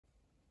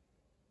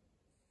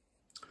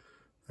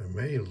I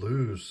may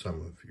lose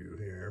some of you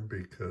here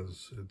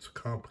because it's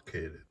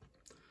complicated.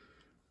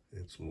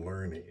 It's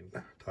learning.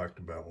 I talked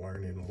about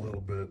learning a little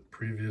bit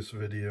previous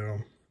video.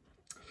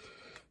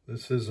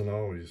 This isn't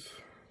always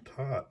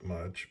taught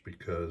much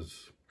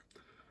because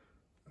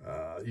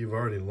you've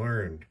already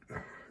learned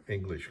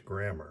English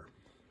grammar,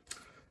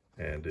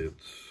 and it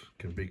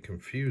can be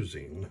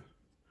confusing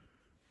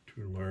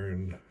to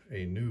learn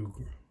a new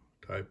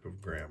type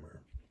of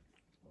grammar.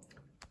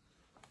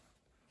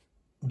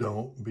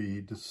 Don't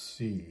be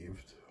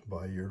deceived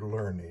by your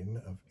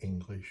learning of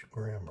English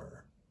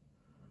grammar.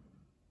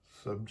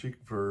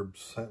 Subject-verb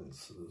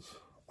sentences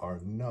are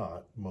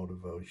not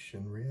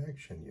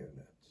motivation-reaction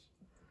units.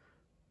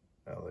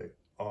 Now they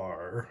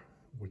are,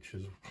 which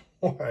is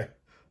why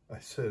I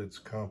said it's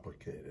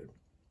complicated.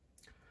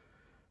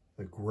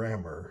 The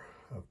grammar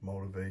of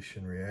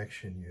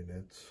motivation-reaction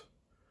units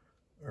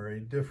are a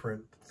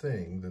different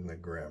thing than the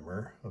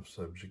grammar of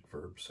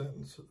subject-verb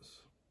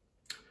sentences.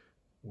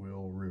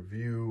 We'll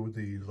review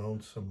the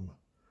Lonesome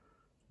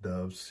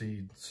Dove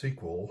Seed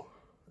sequel,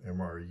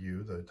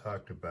 MRU, that I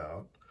talked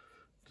about,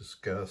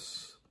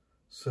 discuss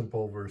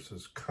simple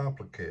versus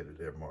complicated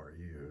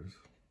MRUs.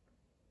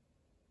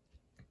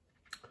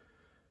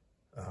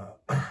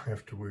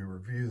 After we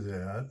review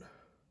that,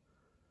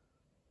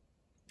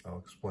 I'll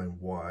explain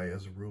why,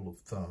 as a rule of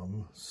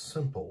thumb,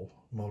 simple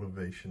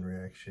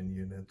motivation-reaction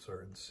units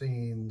are in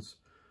scenes,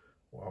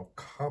 while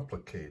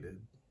complicated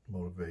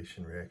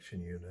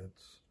motivation-reaction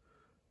units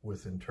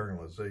with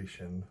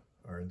internalization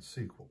are in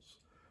sequels.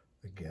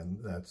 Again,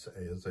 that's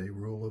as a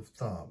rule of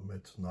thumb.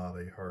 It's not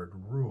a hard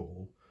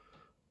rule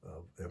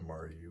of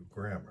MRU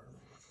grammar.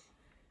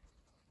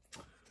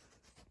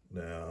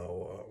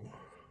 Now,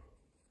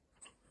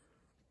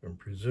 I'm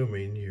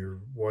presuming you're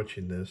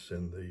watching this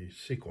in the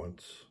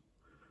sequence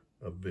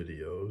of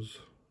videos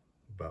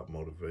about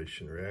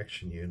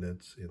motivation-reaction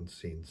units in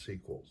scene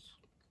sequels.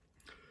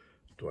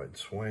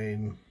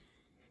 Swain,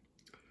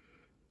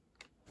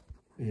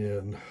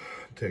 in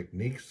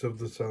Techniques of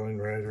the Selling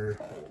Writer,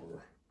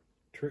 or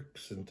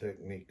Tricks and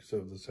Techniques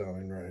of the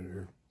Selling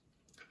Writer,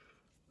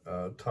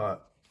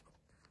 taught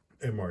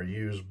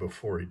MRUs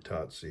before he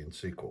taught scene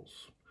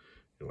sequels.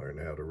 You learn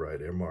how to write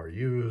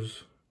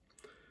MRUs,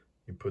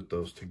 you put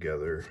those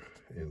together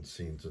in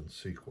scenes and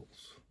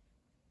sequels.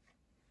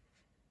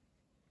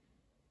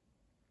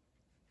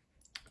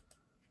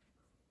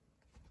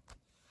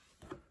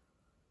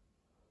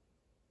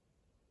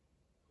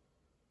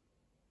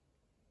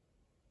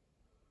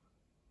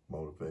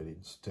 Motivating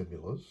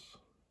stimulus,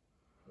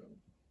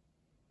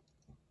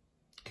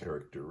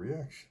 character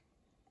reaction.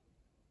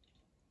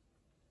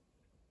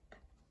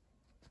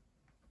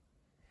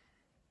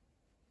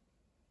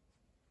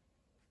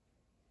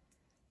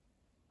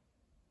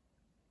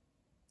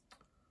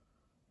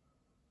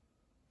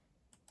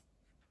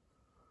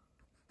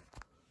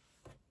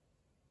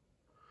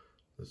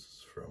 This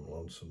is from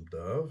Lonesome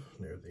Dove,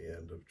 near the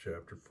end of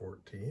chapter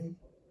 14.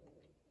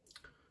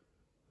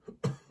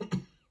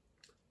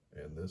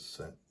 And this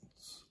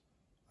sentence: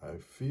 I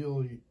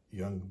feel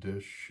young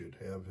Dish should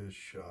have his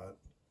shot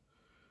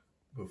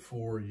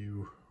before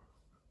you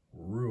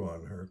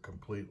ruin her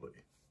completely.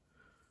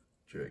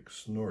 Jake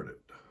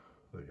snorted.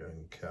 The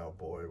young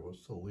cowboy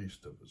was the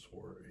least of his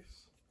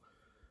worries.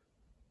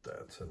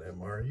 That's an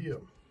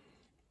MRU.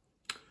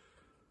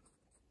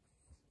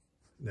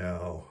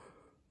 Now,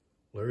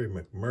 Larry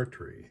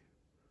McMurtry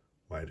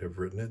might have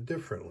written it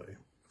differently.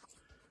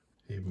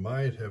 He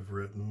might have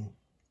written,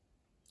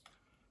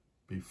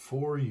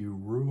 before you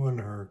ruin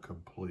her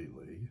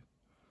completely,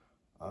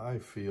 I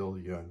feel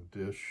young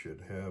Dish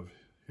should have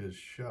his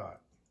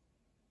shot.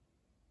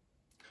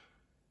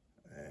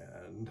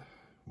 And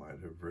might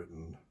have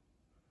written,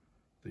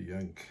 the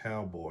young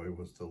cowboy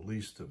was the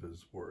least of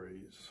his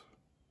worries.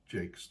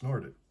 Jake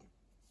snorted.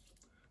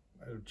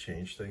 Might have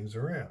changed things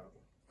around.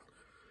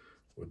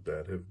 Would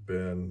that have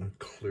been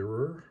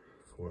clearer?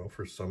 Well,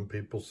 for some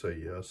people say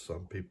yes,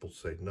 some people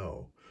say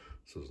no.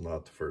 This is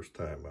not the first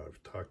time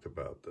I've talked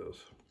about this.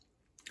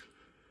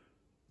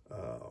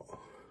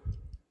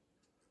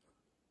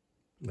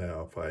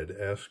 Now, if I'd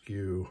ask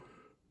you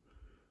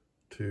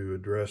to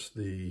address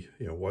the,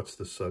 what's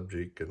the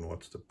subject and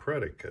what's the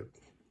predicate,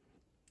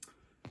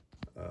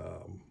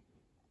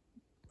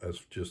 as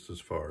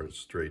far as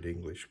straight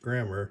English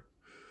grammar,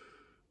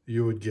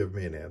 you would give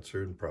me an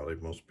answer, and probably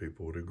most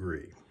people would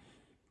agree.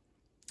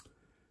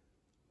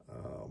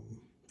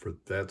 For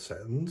that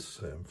sentence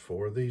and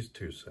for these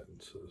two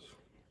sentences.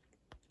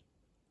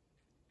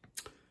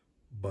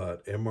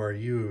 But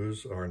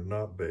MRUs are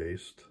not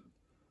based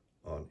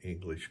on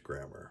English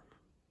grammar.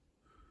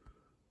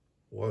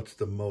 What's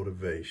the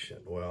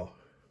motivation? Well,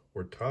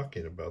 we're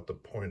talking about the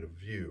point of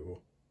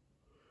view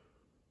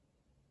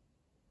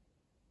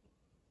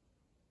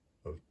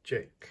of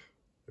Jake.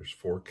 There's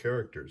 4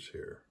 characters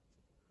here: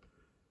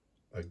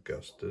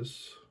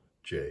 Augustus,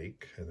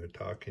 Jake, and they're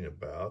talking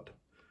about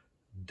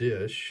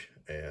Dish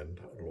and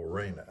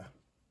Lorena,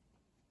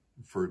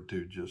 referred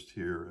to just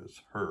here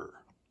as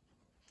her.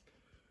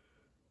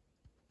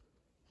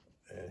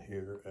 and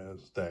here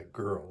as that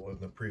girl in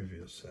the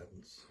previous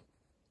sentence.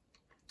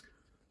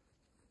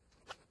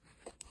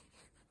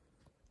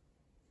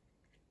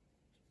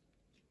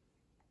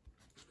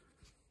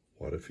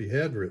 What if he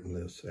had written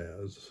this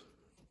as,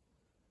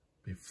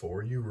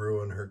 before you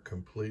ruin her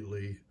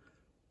completely,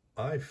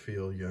 I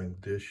feel young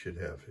Dish should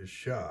have his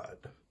shot.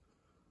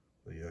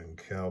 The young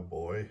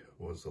cowboy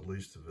was the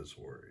least of his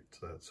worries.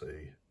 That's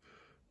a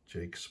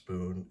Jake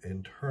Spoon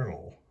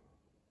internal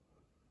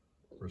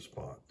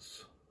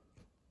response.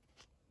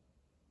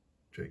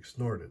 Jake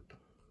snorted,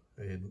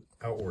 an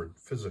outward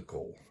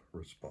physical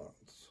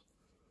response.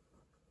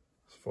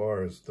 As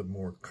far as the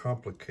more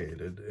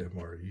complicated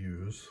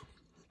MRUs,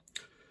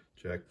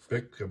 Jack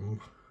Bickham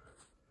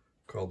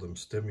called them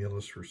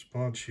stimulus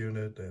response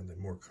unit, and the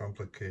more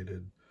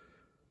complicated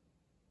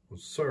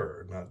was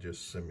SIR, not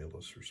just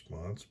stimulus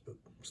response, but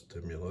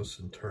stimulus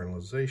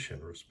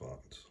internalization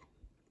response.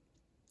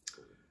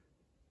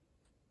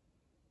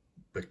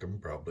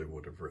 Bickham probably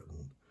would have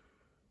written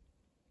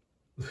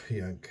the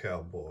young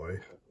cowboy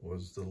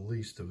was the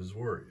least of his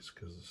worries,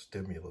 because the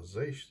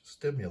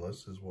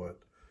stimulus is what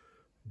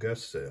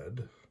Gus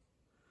said.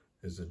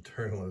 His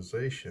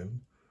internalization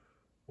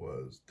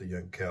was the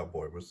young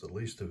cowboy was the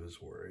least of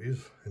his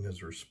worries, and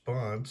his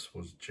response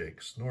was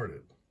Jake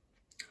snorted.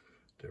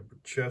 Deborah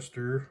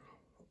Chester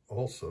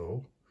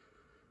also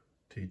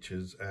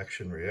teaches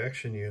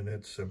action-reaction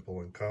units, simple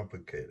and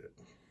complicated.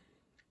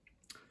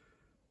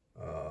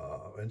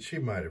 And she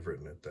might have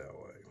written it that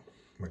way.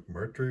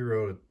 McMurtry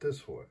wrote it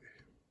this way.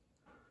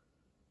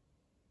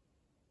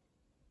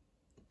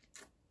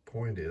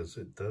 Point is,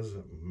 it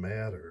doesn't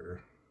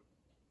matter,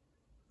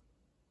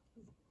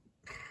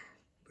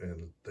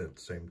 and at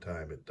the same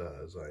time it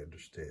does, I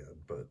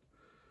understand, but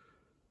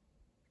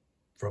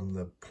from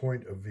the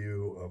point of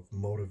view of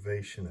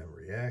motivation and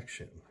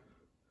reaction,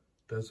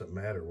 it doesn't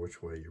matter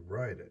which way you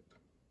write it.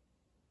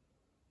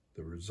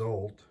 The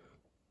result,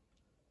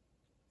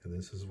 and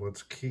this is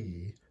what's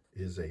key,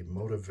 is a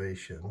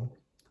motivation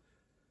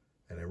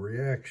and a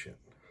reaction.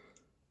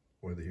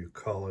 Whether you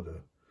call it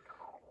a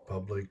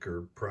public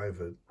or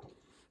private,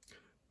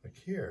 like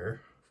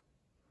here,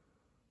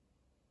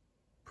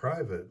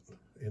 private,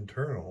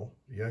 internal,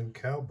 young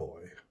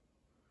cowboy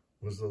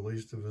was the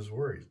least of his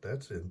worries.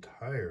 That's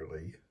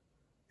entirely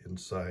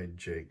inside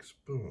Jake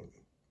Spoon.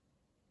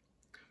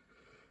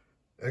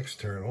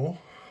 External,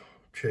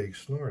 Jake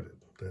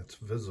snorted. That's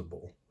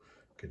visible.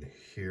 You can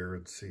hear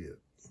and see it.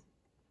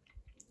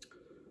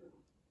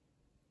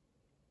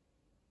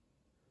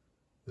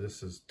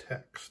 This is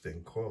text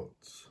in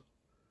quotes.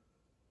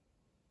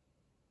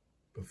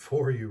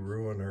 Before you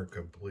ruin her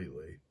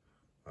completely,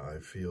 I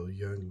feel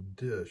young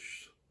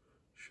Dish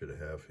should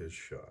have his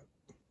shot.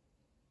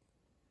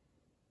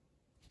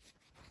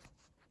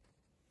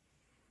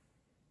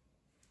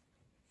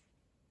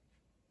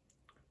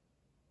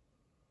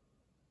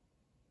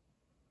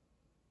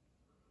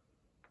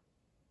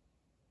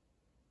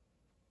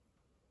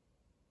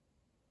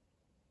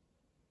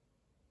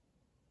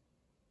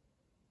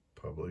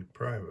 Public,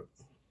 private.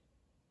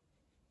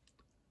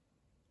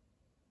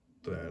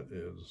 That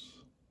is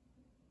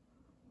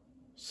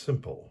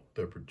simple,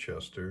 Deborah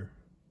Chester,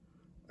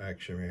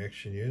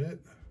 action-reaction unit.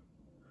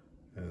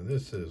 And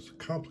this is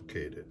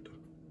complicated.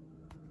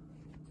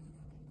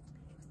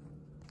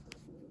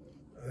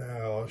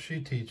 Now,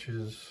 she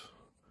teaches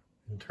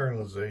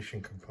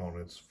internalization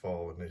components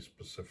fall in a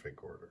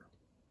specific order.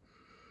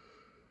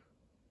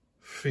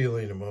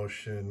 Feeling,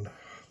 emotion,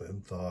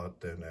 then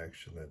thought, then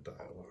action, then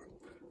dialogue.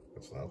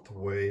 That's not the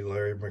way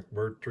Larry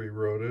McMurtry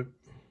wrote it.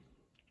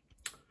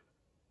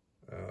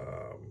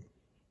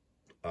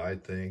 I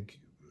think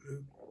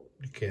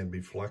you can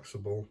be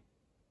flexible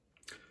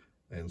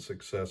and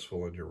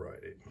successful in your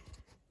writing.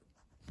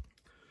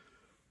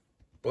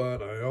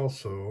 But I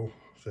also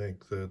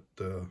think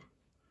that,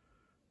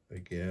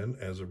 again,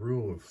 as a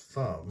rule of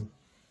thumb,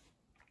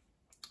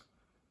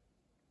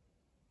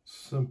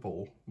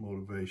 simple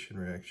motivation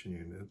reaction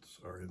units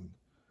are in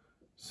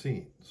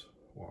scenes,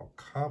 while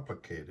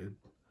complicated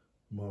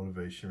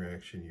motivation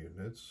reaction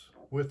units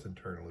with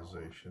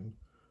internalization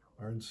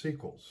are in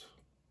sequels.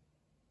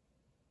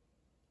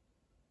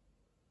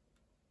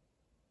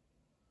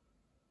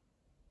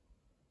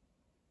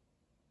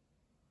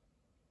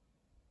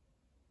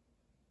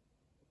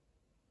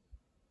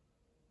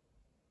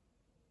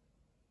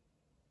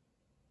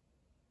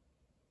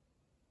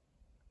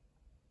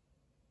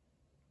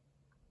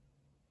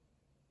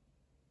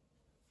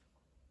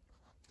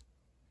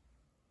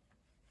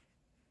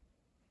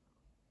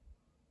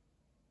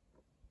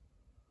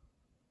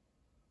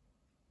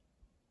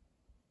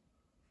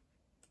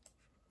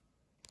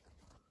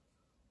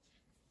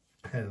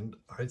 And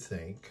I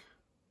think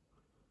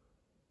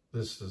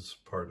this is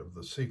part of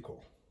the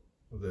sequel,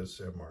 this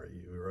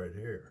MRU right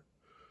here.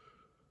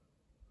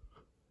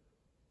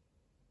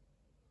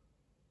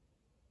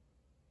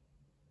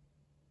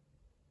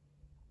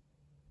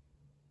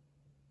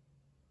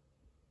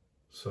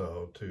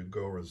 So to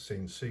go over the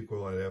scene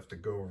sequel, I'd have to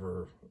go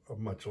over a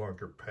much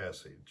longer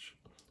passage.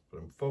 But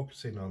I'm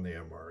focusing on the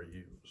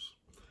MRUs.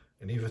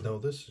 And even though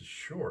this is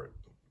short,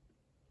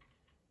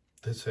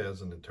 This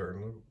has an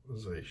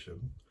internalization,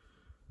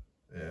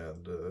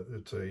 and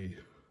it's a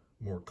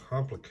more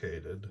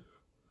complicated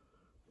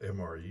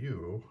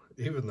MRU,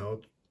 even though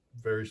it's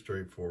very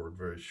straightforward,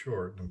 very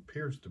short, and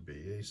appears to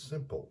be a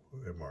simple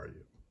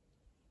MRU.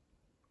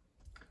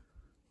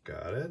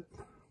 Got it?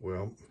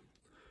 Well,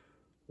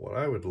 what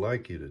I would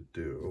like you to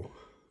do,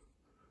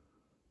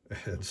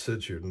 and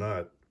since you're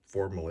not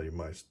formally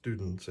my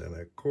students in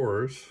a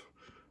course,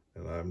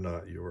 and I'm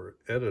not your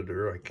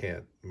editor, I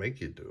can't make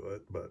you do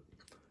it, but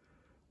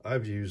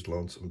I've used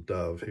Lonesome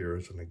Dove here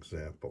as an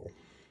example.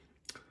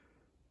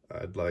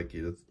 I'd like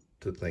you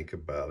to think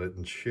about it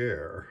and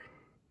share.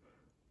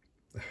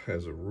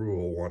 As a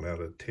rule, 1 out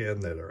of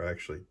 10 that are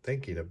actually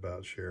thinking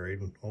about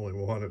sharing, only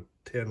 1 of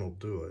 10 will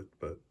do it,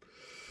 but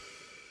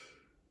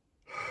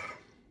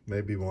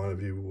maybe one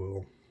of you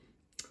will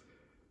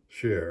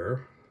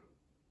share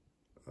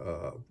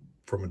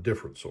from a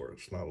different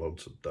source, not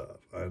Lonesome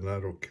Dove. And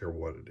I don't care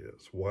what it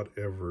is,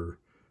 whatever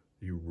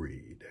you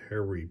read,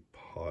 Harry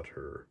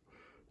Potter,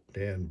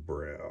 Dan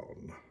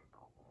Brown,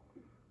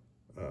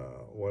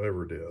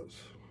 whatever it is,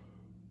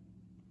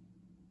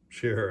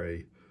 share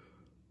a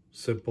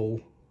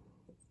simple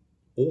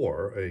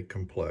or a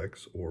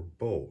complex or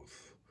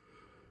both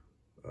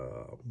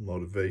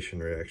motivation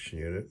reaction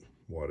unit,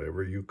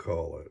 whatever you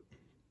call it,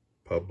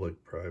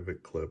 public,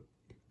 private, clip,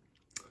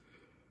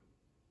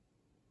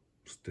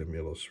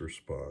 stimulus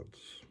response,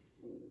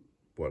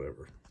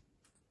 whatever.